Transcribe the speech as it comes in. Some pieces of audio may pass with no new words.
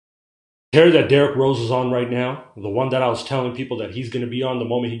Hair that Derrick Rose is on right now, the one that I was telling people that he's going to be on the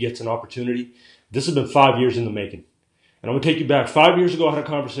moment he gets an opportunity, this has been 5 years in the making. And I'm going to take you back. 5 years ago, I had a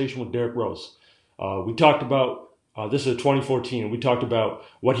conversation with Derrick Rose. We talked about, this is 2014, and we talked about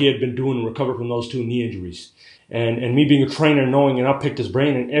what he had been doing to recover from those two knee injuries. And me being a trainer, knowing, and I picked his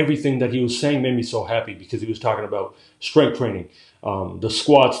brain, and everything that he was saying made me so happy because he was talking about strength training, the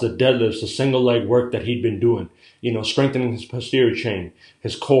squats, the deadlifts, the single leg work that he'd been doing, strengthening his posterior chain,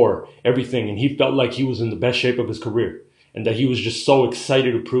 his core, everything. And he felt like he was in the best shape of his career and that he was just so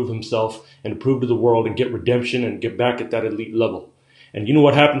excited to prove himself and to prove to the world and get redemption and get back at that elite level. And you know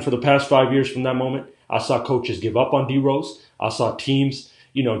what happened for the past 5 years from that moment? I saw coaches give up on D Rose. I saw teams,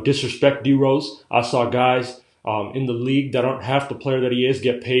 disrespect D Rose. I saw guys in the league that aren't half the player that he is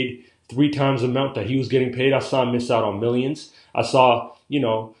get paid 3 times the amount that he was getting paid. I saw him miss out on millions. I saw,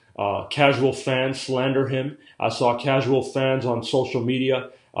 casual fans slander him. I saw casual fans on social media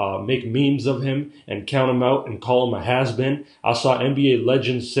make memes of him and count him out and call him a has-been. I saw NBA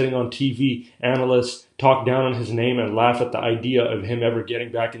legends sitting on TV, analysts talk down on his name and laugh at the idea of him ever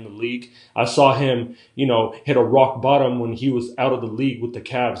getting back in the league. I saw him, hit a rock bottom when he was out of the league with the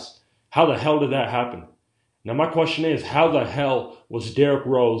Cavs. How the hell did that happen? Now my question is, how the hell was Derrick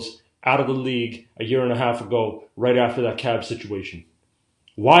Rose out of the league a year and a half ago, right after that Cavs situation?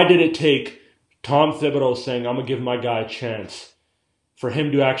 Why did it take Tom Thibodeau saying, I'm going to give my guy a chance for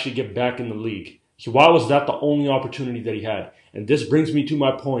him to actually get back in the league? Why was that the only opportunity that he had? And this brings me to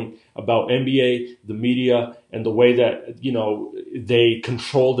my point about NBA, the media, and the way that, they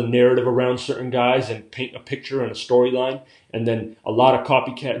control the narrative around certain guys and paint a picture and a storyline. And then a lot of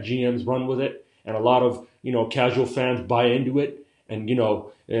copycat GMs run with it. And a lot of, casual fans buy into it. And,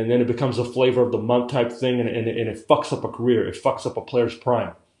 and then it becomes a flavor of the month type thing. And it fucks up a career. It fucks up a player's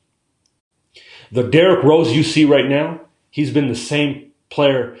prime. The Derrick Rose you see right now, he's been the same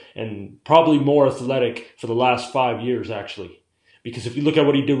player and probably more athletic for the last 5 years, actually. Because if you look at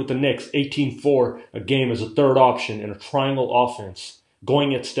what he did with the Knicks, 18-4 a game as a third option in a triangle offense,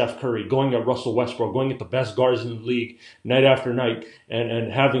 going at Steph Curry, going at Russell Westbrook, going at the best guards in the league night after night,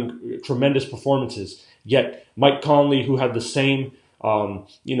 and having tremendous performances. Yet Mike Conley, who had the same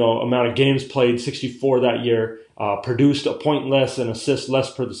amount of games played, 64 that year, produced a point less and assist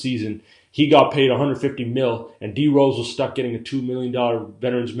less per the season. He got paid $150 million, and D Rose was stuck getting a $2 million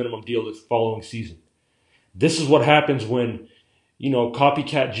veterans minimum deal the following season. This is what happens when,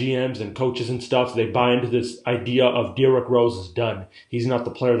 copycat GMs and coaches and stuff, they buy into this idea of Derrick Rose is done. He's not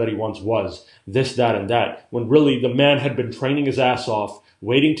the player that he once was. This, that, and that. When really the man had been training his ass off,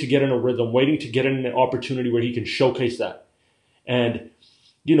 waiting to get in a rhythm, waiting to get in an opportunity where he can showcase that. And,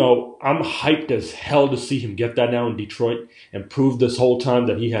 I'm hyped as hell to see him get that now in Detroit and prove this whole time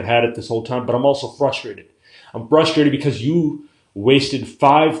that he had it this whole time. But I'm also frustrated. I'm frustrated because you wasted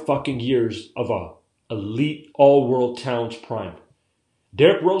 5 fucking years of a elite all-world talent's prime.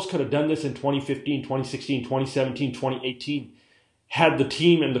 Derrick Rose could have done this in 2015, 2016, 2017, 2018. Had the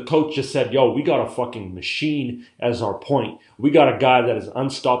team and the coach just said, yo, we got a fucking machine as our point. We got a guy that is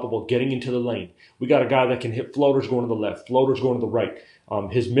unstoppable getting into the lane. We got a guy that can hit floaters going to the left, floaters going to the right.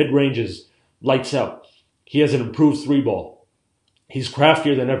 His mid-range is lights out. He has an improved 3-ball. He's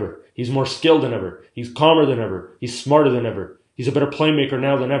craftier than ever. He's more skilled than ever. He's calmer than ever. He's smarter than ever. He's a better playmaker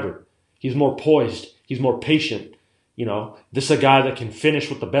now than ever. He's more poised. He's more patient. This is a guy that can finish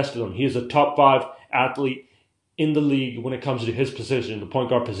with the best of them. He is a top 5 athlete in the league when it comes to his position, the point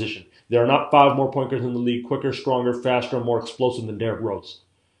guard position. There are not 5 more point guards in the league, quicker, stronger, faster, and more explosive than Derrick Rose,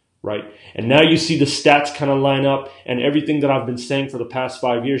 right? And now you see the stats kind of line up, and everything that I've been saying for the past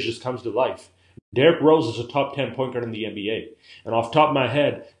 5 years just comes to life. Derrick Rose is a top 10 point guard in the NBA. And off the top of my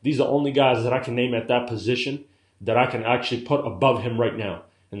head, these are the only guys that I can name at that position that I can actually put above him right now.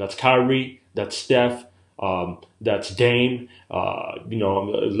 And that's Kyrie, that's Steph, that's Dame,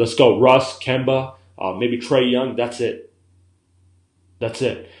 let's go Russ, Kemba, maybe Trae Young. That's it. That's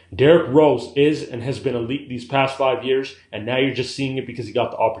it. Derrick Rose is and has been elite these past 5 years, and now you're just seeing it because he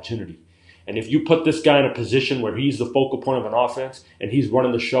got the opportunity. And if you put this guy in a position where he's the focal point of an offense and he's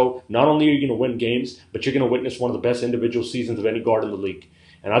running the show, not only are you going to win games, but you're going to witness one of the best individual seasons of any guard in the league.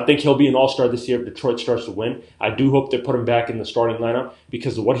 And I think he'll be an all-star this year if Detroit starts to win. I do hope they put him back in the starting lineup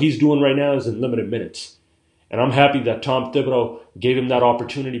because what he's doing right now is in limited minutes. And I'm happy that Tom Thibodeau gave him that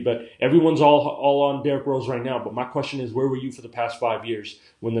opportunity. But everyone's all on Derrick Rose right now. But my question is, where were you for the past 5 years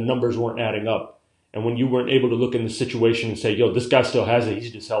when the numbers weren't adding up? And when you weren't able to look in the situation and say, yo, this guy still has it.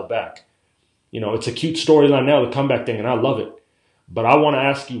 He's just held back. It's a cute storyline now, the comeback thing, and I love it. But I want to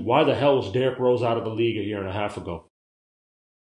ask you, why the hell was Derrick Rose out of the league a year and a half ago?